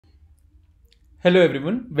Hello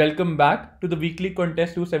everyone, welcome back to the weekly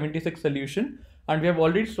contest 276 solution, and we have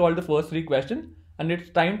already solved the first three questions, and it's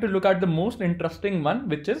time to look at the most interesting one,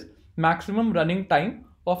 which is maximum running time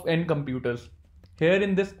of n computers. Here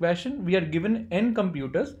in this question we are given n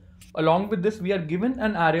computers. Along with this we are given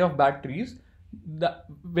an array of batteries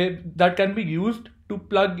that can be used to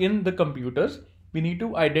plug in the computers. We need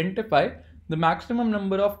to identify the maximum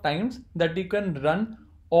number of times that you can run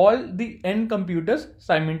all the n computers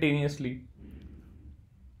simultaneously.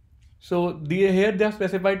 So here they have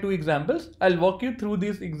specified two examples. I'll walk you through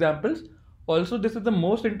these examples. Also, this is the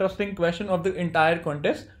most interesting question of the entire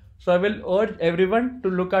contest. So I will urge everyone to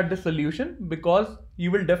look at the solution because you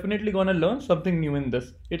will definitely gonna learn something new in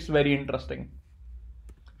this. It's very interesting.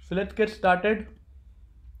 So let's get started.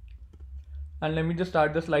 And let me just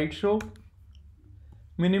start the slideshow.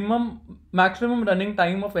 Maximum running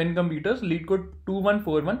time of n computers, Leetcode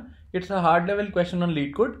 2141. It's a hard level question on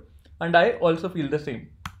Leetcode, and I also feel the same.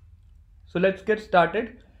 So let's get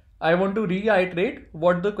started. I want to reiterate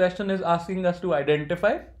what the question is asking us to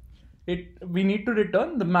identify. We need to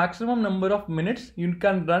return the maximum number of minutes you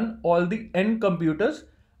can run all the n computers,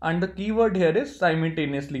 and the keyword here is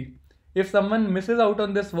simultaneously. If someone misses out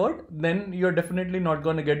on this word, then you're definitely not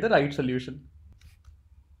going to get the right solution.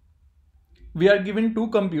 We are given two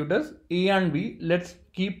computers, A and B. Let's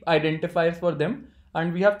keep identifiers for them,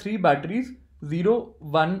 and we have three batteries, 0,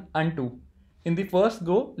 1 and 2. In the first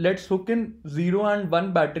go, let's hook in 0 and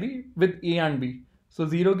 1 battery with A and B. So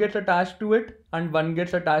 0 gets attached to it and 1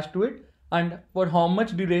 gets attached to it. And for how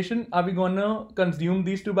much duration are we gonna consume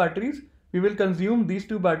these two batteries? We will consume these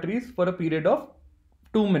two batteries for a period of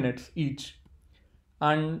 2 minutes each.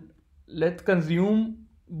 And let's consume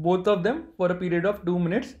both of them for a period of 2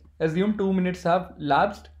 minutes. Assume 2 minutes have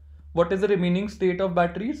lapsed. What is the remaining state of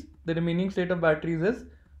batteries? The remaining state of batteries is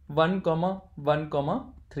 1,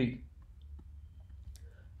 1, 3.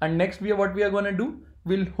 And next what we are going to do,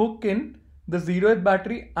 we'll hook in the 0th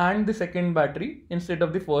battery and the second battery instead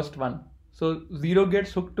of the first one. So 0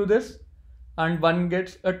 gets hooked to this and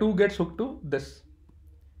 2 gets hooked to this.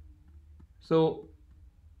 So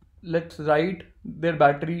let's write their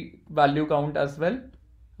battery value count as well.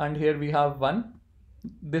 And here we have 1.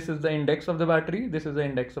 This is the index of the battery. This is the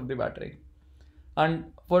index of the battery. And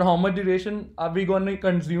for how much duration are we going to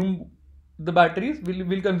consume the batteries?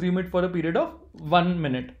 We'll consume it for a period of 1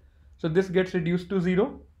 minute. So this gets reduced to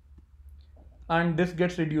 0 and this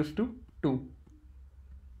gets reduced to 2.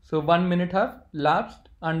 So 1 minute have lapsed,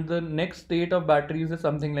 and the next state of batteries is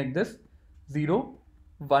something like this: 0,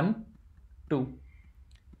 1, 2.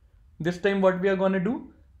 This time what we are going to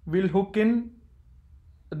do, we'll hook in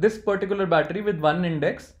this particular battery with 1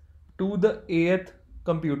 index to the Ath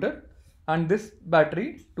computer and this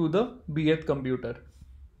battery to the Bth computer.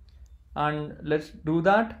 And let's do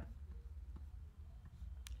that.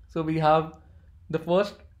 So we have the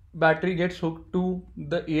first battery gets hooked to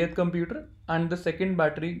the Ath computer and the second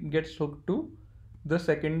battery gets hooked to the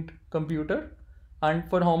second computer. And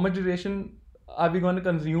for how much duration are we going to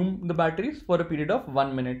consume the batteries? For a period of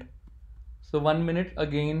 1 minute. So 1 minute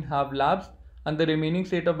again have lapsed, and the remaining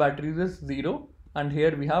state of batteries is 0, and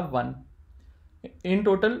here we have 1. In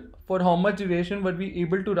total, for how much duration were we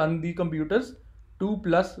able to run the computers? 2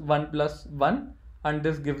 plus 1 plus 1, and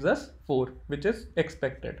this gives us 4, which is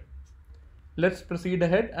expected. Let's proceed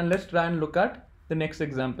ahead and let's try and look at the next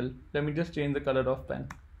example. Let me just change the color of pen.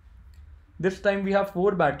 This time we have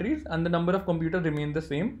 4 batteries and the number of computers remain the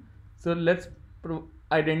same. So let's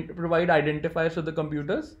provide identifiers to the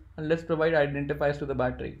computers and let's provide identifiers to the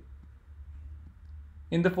battery.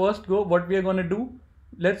 In the first go, what we are going to do,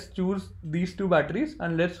 let's choose these two batteries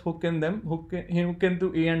and let's hook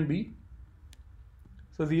into A and B.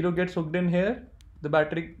 So 0 gets hooked in here, the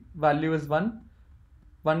battery value is 1.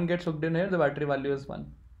 1 gets hooked in here, the battery value is 1.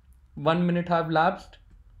 1 minute have lapsed.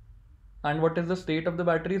 And what is the state of the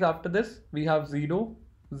batteries after this? We have 0,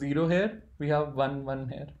 0 here, we have 1, 1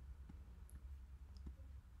 here.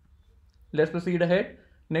 Let's proceed ahead.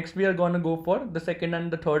 Next we are going to go for the second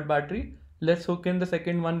and the third battery. Let's hook in the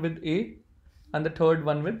second one with A and the third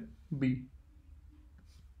one with B.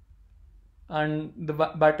 And the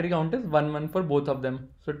battery count is 1, 1 for both of them.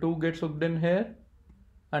 So 2 gets hooked in here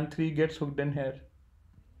and 3 gets hooked in here.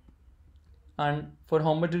 And for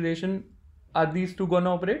how much duration are these two going to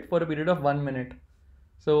operate? For a period of 1 minute.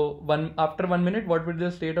 So after 1 minute, what would be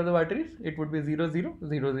the state of the batteries? It would be 0, 0,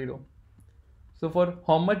 0, 0. So for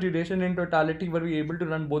how much duration in totality were we able to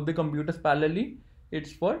run both the computers parallelly?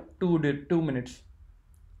 It's for 2 minutes.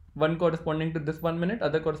 One corresponding to this 1 minute,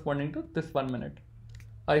 other corresponding to this 1 minute.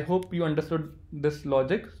 I hope you understood this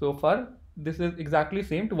logic so far. This is exactly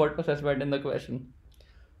same to what was specified in the question.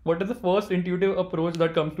 What is the first intuitive approach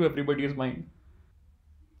that comes to everybody's mind?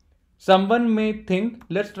 Someone may think,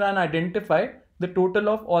 let's try and identify the total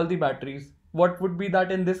of all the batteries. What would be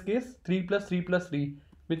that in this case? 3 plus 3 plus 3,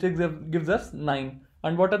 which gives us 9.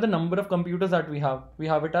 And what are the number of computers that we have? We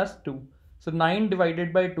have it as 2. So 9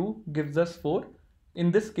 divided by 2 gives us 4. In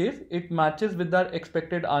this case, it matches with our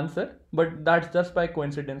expected answer, but that's just by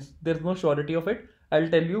coincidence. There's no surety of it. I'll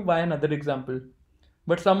tell you by another example.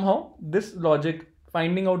 But somehow this logic,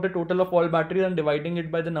 finding out the total of all batteries and dividing it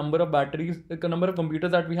by the number of batteries, the number of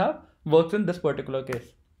computers that we have, works in this particular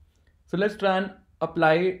case. So let's try and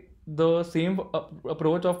apply the same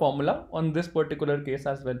approach or formula on this particular case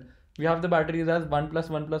as well. We have the batteries as 1 plus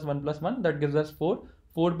 1 plus 1 plus 1, that gives us 4.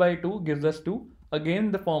 4 by 2 gives us 2.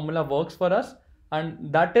 Again, the formula works for us,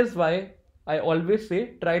 and that is why I always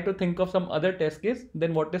say try to think of some other test case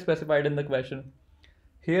than what is specified in the question.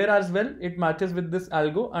 Here as well, it matches with this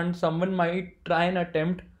algo, and someone might try and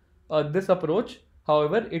attempt this approach.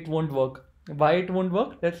 However, it won't work. Why it won't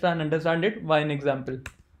work? Let's try and understand it by an example.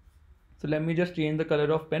 So let me just change the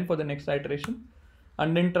color of pen for the next iteration.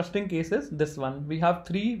 And the interesting case is this one. We have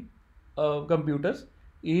three computers,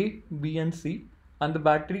 A, B and C, and the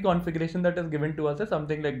battery configuration that is given to us is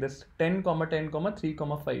something like this: 10, 10, 3,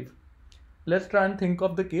 5. Let's try and think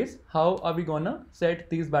of the case. How are we gonna set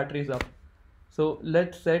these batteries up? So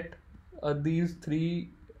let's set these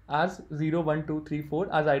three as 0, 1, 2, 3,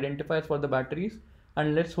 4 as identifiers for the batteries,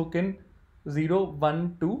 and let's hook in 0,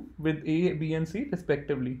 1, 2 with A, B and C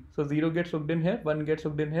respectively. So 0 gets hooked in here, 1 gets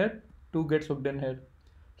hooked in here, 2 gets hooked in here.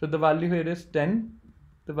 So the value here is 10,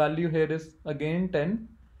 the value here is again 10,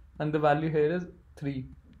 and the value here is 3.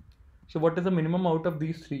 So what is the minimum out of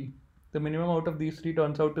these 3? The minimum out of these 3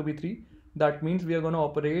 turns out to be 3. That means we are going to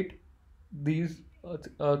operate these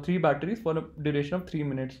 3 batteries for a duration of 3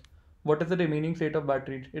 minutes. What is the remaining state of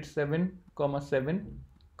batteries? It's 7, 7,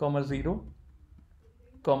 0,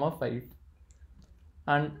 5.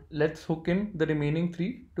 And let's hook in the remaining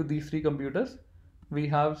 3 to these 3 computers. We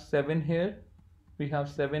have 7 here, we have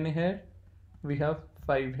 7 here, we have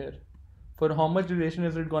 5 here. For how much duration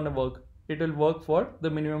is it going to work? It will work for the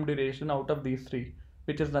minimum duration out of these 3,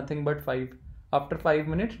 which is nothing but 5. After 5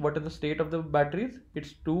 minutes, what is the state of the batteries?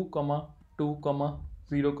 It's 2, 2,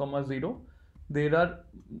 0, 0. There are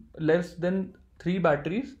less than 3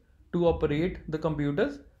 batteries to operate the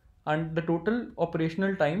computers, and the total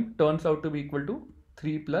operational time turns out to be equal to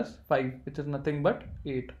 3 plus 5, which is nothing but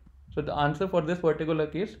 8. So the answer for this particular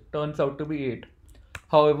case turns out to be 8.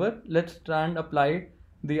 However, let's try and apply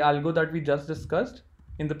the algo that we just discussed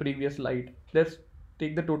in the previous slide. Let's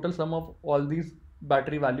take the total sum of all these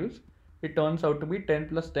battery values. It turns out to be 10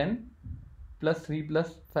 plus 10 plus 3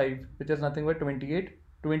 plus 5, which is nothing but 28.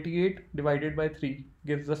 28 divided by 3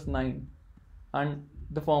 gives us 9, and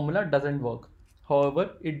the formula doesn't work.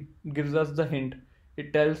 However, it gives us the hint.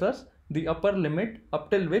 It tells us the upper limit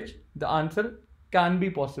up till which the answer can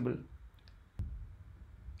be possible.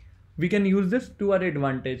 We can use this to our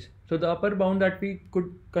advantage. So the upper bound that we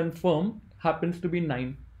could confirm happens to be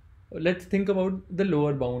 9. Let's think about the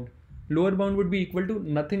lower bound. Lower bound would be equal to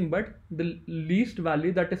nothing but the least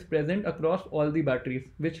value that is present across all the batteries,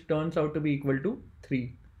 which turns out to be equal to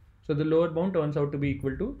 3. So the lower bound turns out to be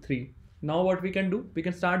equal to 3. Now what we can do, we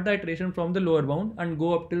can start the iteration from the lower bound and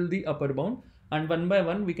go up till the upper bound, and one by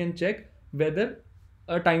one we can check whether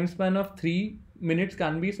a time span of 3 minutes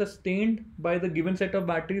can be sustained by the given set of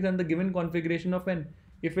batteries and the given configuration of n.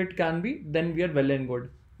 If it can be, then we are well and good.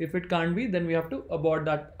 If it can't be, then we have to abort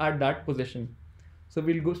that at that position. So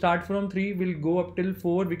we'll go start from 3, we'll go up till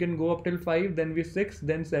 4, we can go up till 5, then we 6,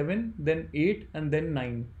 then 7, then 8, and then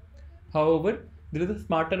 9. However, there is a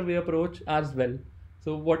smarter way approach as well.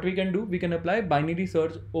 So what we can do, we can apply binary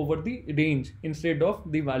search over the range instead of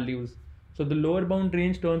the values. So the lower bound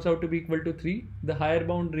range turns out to be equal to 3, the higher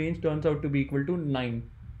bound range turns out to be equal to 9.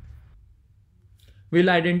 We'll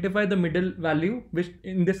identify the middle value, which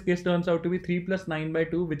in this case turns out to be 3 plus 9 by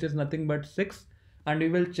 2, which is nothing but 6. And we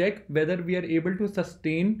will check whether we are able to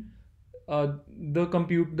sustain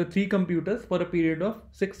the 3 computers for a period of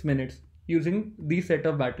 6 minutes using these set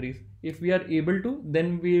of batteries. If we are able to,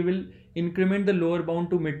 then we will increment the lower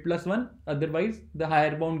bound to mid plus 1. Otherwise, the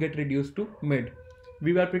higher bound get reduced to mid.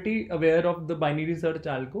 We were pretty aware of the binary search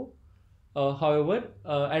algo. However,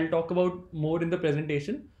 I'll talk about more in the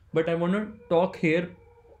presentation, but I want to talk here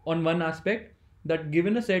on one aspect, that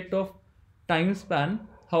given a set of time span,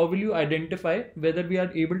 how will you identify whether we are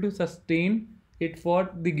able to sustain it for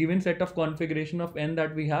the given set of configuration of n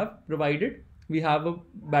that we have, provided we have a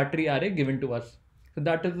battery array given to us. So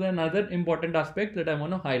that is another important aspect that I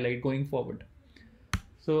want to highlight going forward.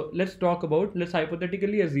 So let's talk about, let's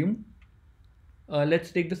hypothetically assume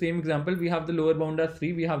Let's take the same example. We have the lower bound as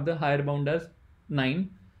 3, we have the higher bound as 9,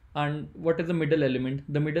 and what is the middle element?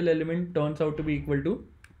 The middle element turns out to be equal to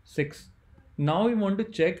 6. Now we want to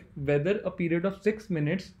check whether a period of 6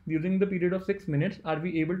 minutes, during the period of 6 minutes, are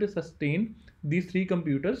we able to sustain these 3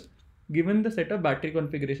 computers given the set of battery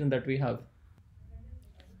configuration that we have.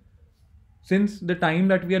 Since the time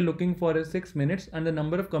that we are looking for is 6 minutes and the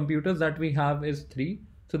number of computers that we have is 3,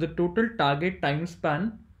 so the total target time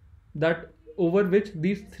span that over which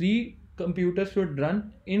these 3 computers should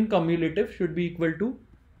run in cumulative should be equal to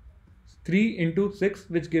 3 into 6,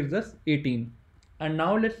 which gives us 18. And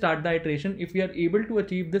now let's start the iteration. If we are able to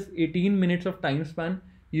achieve this 18 minutes of time span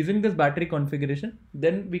using this battery configuration,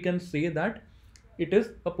 then we can say that it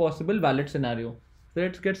is a possible valid scenario. So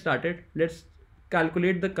let's get started. Let's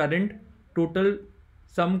calculate the current total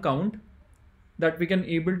sum count that we can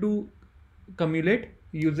able to cumulate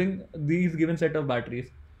using these given set of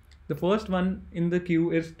batteries. The first one in the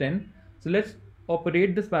queue is 10. So let's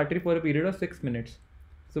operate this battery for a period of 6 minutes.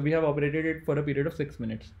 So we have operated it for a period of 6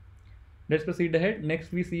 minutes. Let's proceed ahead.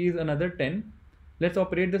 Next we see is another 10. Let's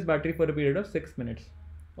operate this battery for a period of 6 minutes.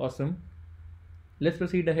 Awesome. Let's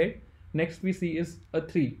proceed ahead. Next we see is a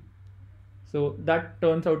 3. So that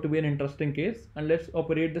turns out to be an interesting case, and let's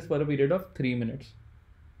operate this for a period of 3 minutes.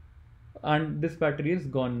 And this battery is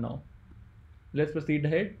gone now. Let's proceed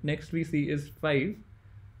ahead. Next we see is 5,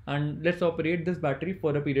 and let's operate this battery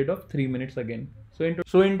for a period of 3 minutes again.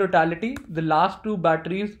 So in totality, the last 2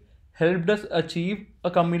 batteries helped us achieve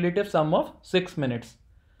a cumulative sum of 6 minutes,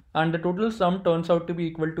 and the total sum turns out to be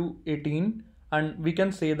equal to 18, and we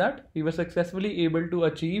can say that we were successfully able to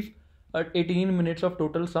achieve 18 minutes of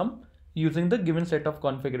total sum using the given set of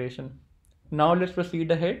configuration. Now let's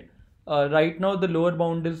proceed ahead. Right now the lower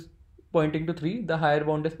bound is pointing to 3, the higher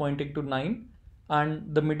bound is pointing to 9,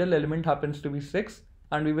 and the middle element happens to be 6,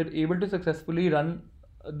 and we were able to successfully run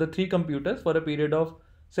the 3 computers for a period of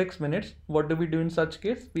 6 minutes. What do we do in such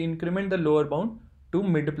case? We increment the lower bound to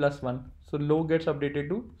mid plus 1. So low gets updated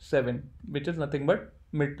to 7, which is nothing but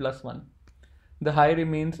mid plus 1. The high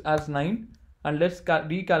remains as 9, and let's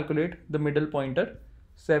recalculate the middle pointer.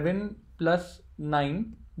 7 plus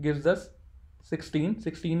 9 gives us 16.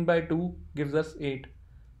 16 by 2 gives us 8.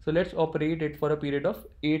 So let's operate it for a period of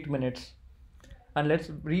 8 minutes. And let's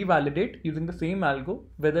revalidate using the same algo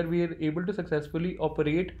whether we are able to successfully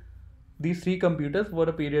operate these 3 computers for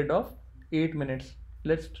a period of 8 minutes.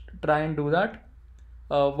 Let's try and do that.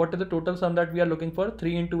 What is the total sum that we are looking for?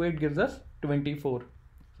 3 into 8 gives us 24.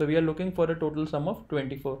 So we are looking for a total sum of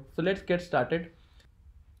 24. So let's get started.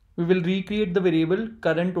 We will recreate the variable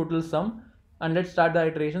current total sum, and let's start the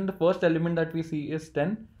iteration. The first element that we see is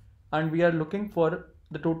 10, and we are looking for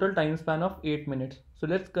the total time span of 8 minutes. So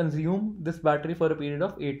let's consume this battery for a period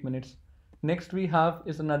of 8 minutes. Next we have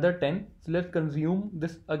is another 10. So let's consume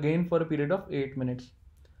this again for a period of 8 minutes.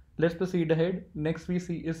 Let's proceed ahead. Next we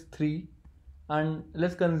see is 3, and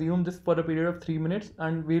let's consume this for a period of 3 minutes,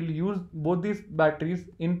 and we'll use both these batteries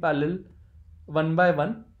in parallel one by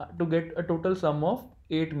one to get a total sum of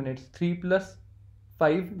 8 minutes. 3 plus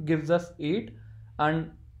 5 gives us 8,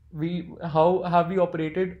 and how have we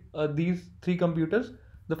operated these 3 computers?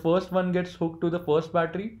 The first one gets hooked to the first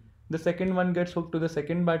battery, the second one gets hooked to the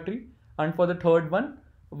second battery, and for the third one,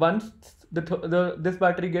 once this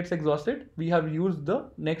battery gets exhausted, we have used the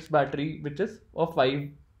next battery, which is of 5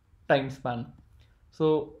 time span.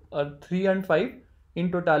 So 3 and 5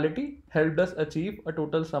 in totality helped us achieve a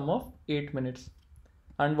total sum of 8 minutes.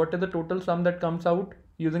 And what is the total sum that comes out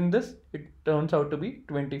using this? It turns out to be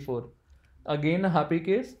 24. Again a happy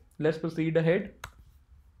case. Let's proceed ahead,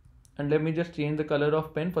 and let me just change the color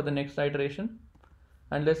of pen for the next iteration,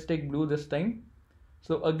 and let's take blue this time.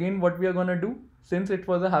 So again what we are gonna do, since it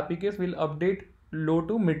was a happy case, we'll update low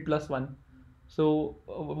to mid plus 1. So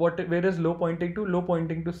where is low pointing to? Low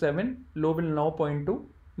pointing to 7. Low will now point to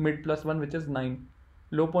mid plus 1, which is 9.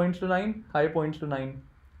 Low points to 9, high points to 9.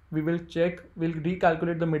 We will check, we'll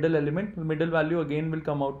recalculate the middle element. The middle value again will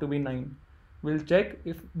come out to be 9. We'll check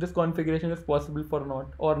if this configuration is possible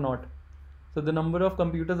or not. So the number of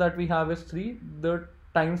computers that we have is 3. The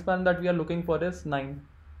time span that we are looking for is 9.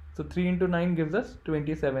 So 3 into 9 gives us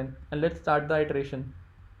 27. And let's start the iteration.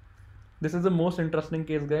 This is the most interesting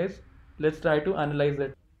case, guys. Let's try to analyze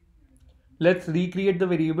it. Let's recreate the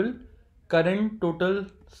variable current total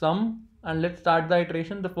sum, and let's start the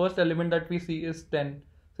iteration. The first element that we see is 10.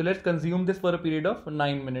 So let's consume this for a period of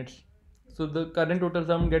 9 minutes. So the current total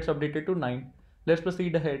sum gets updated to 9. Let's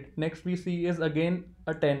proceed ahead. Next we see is again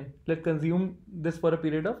a 10. Let's consume this for a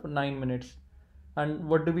period of 9 minutes. And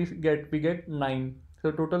what do we get? We get 9.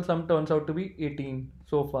 So total sum turns out to be 18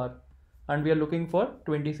 so far. And we are looking for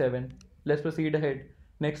 27. Let's proceed ahead.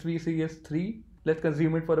 Next VC is 3. Let's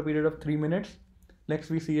consume it for a period of 3 minutes. Next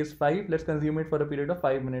VC is 5. Let's consume it for a period of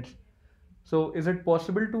 5 minutes. So is it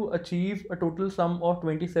possible to achieve a total sum of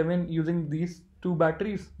 27 using these two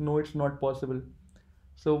batteries? No, it's not possible.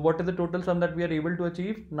 So what is the total sum that we are able to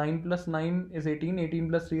achieve? 9 plus 9 is 18, 18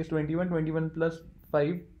 plus 3 is 21, 21 plus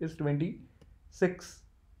 5 is 26,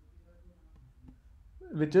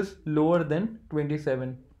 which is lower than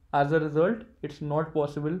 27. As a result, it's not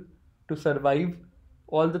possible to survive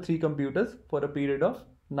all the three computers for a period of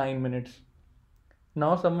 9 minutes.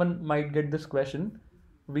 Now someone might get this question.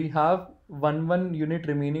 We have one unit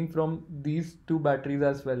remaining from these two batteries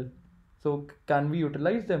as well. So can we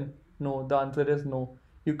utilize them? No, the answer is no.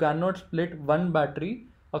 You cannot split one battery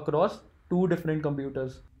across two different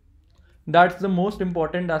computers. That's the most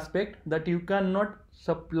important aspect, that you cannot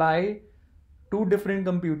supply two different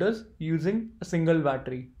computers using a single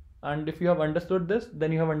battery. And if you have understood this,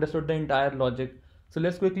 then you have understood the entire logic. So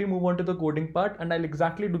let's quickly move on to the coding part, and I'll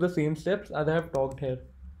exactly do the same steps as I have talked here.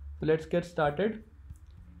 So let's get started.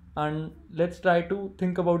 And let's try to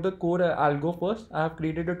think about the core algo first. I have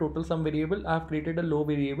created a total sum variable. I have created a low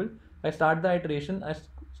variable. I start the iteration. I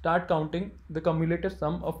start counting the cumulative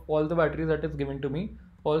sum of all the batteries that is given to me.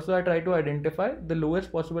 Also, I try to identify the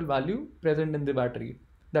lowest possible value present in the battery.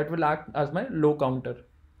 That will act as my low counter.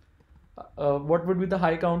 What would be the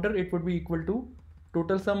high counter? It would be equal to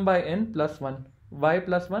total sum by n plus 1. Why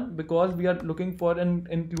plus 1? Because we are looking for an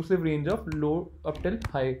inclusive range of low up till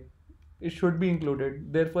high. It should be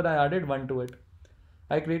included. Therefore, I added 1 to it.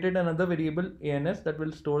 I created another variable ans that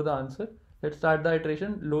will store the answer. Let's start the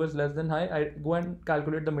iteration. Low is less than high. I go and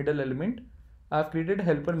calculate the middle element. I have created a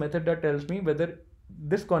helper method that tells me whether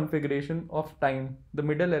this configuration of time, the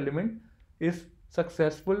middle element, is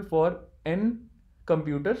successful for n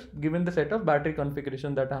computers given the set of battery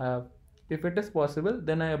configuration that I have. If it is possible,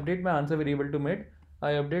 then I update my answer variable to mid.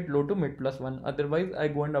 I update low to mid plus 1. Otherwise, I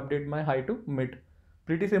go and update my high to mid.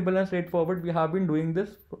 Pretty simple and straightforward. We have been doing this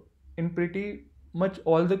in pretty much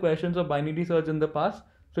all the questions of binary search in the past,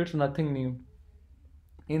 so it's nothing new.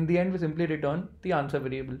 In the end, we simply return the answer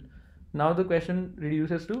variable. Now the question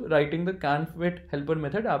reduces to writing the can-fit helper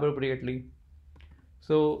method appropriately.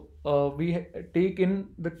 So we take in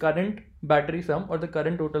the current battery sum or the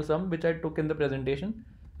current total sum which I took in the presentation.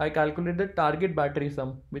 I calculate the target battery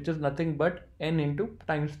sum, which is nothing but n into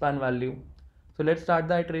time span value. So let's start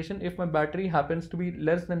the iteration. If my battery happens to be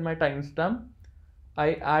less than my timestamp,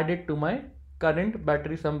 I add it to my current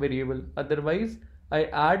battery sum variable. Otherwise, I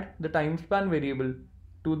add the time span variable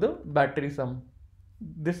to the battery sum.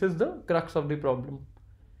 This is the crux of the problem.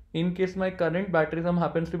 In case my current battery sum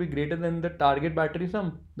happens to be greater than the target battery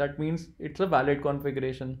sum, that means it's a valid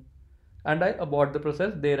configuration. And I abort the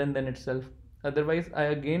process there and then itself. Otherwise, I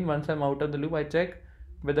again, once I'm out of the loop, I check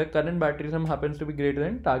whether current battery sum happens to be greater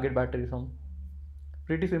than target battery sum.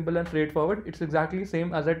 Pretty simple and straightforward. It's exactly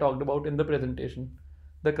same as I talked about in the presentation.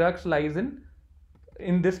 The crux lies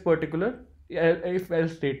in this particular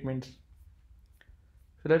if-else statements.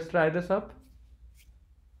 So let's try this up.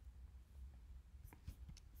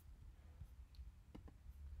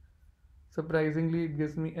 Surprisingly, it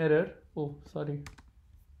gives me error. Oh, sorry.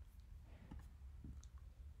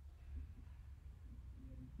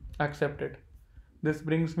 Accepted. This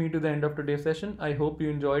brings me to the end of today's session. I hope you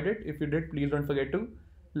enjoyed it. If you did, please don't forget to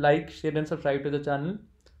like, share and subscribe to the channel.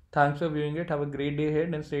 Thanks for viewing it. Have a great day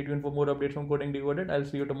ahead and stay tuned for more updates from Coding Decoded. I'll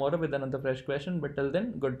see you tomorrow with another fresh question. But till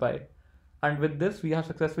then, goodbye. And with this, we have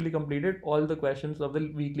successfully completed all the questions of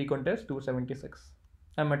the weekly contest 276.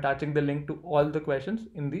 I'm attaching the link to all the questions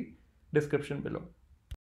in the description below.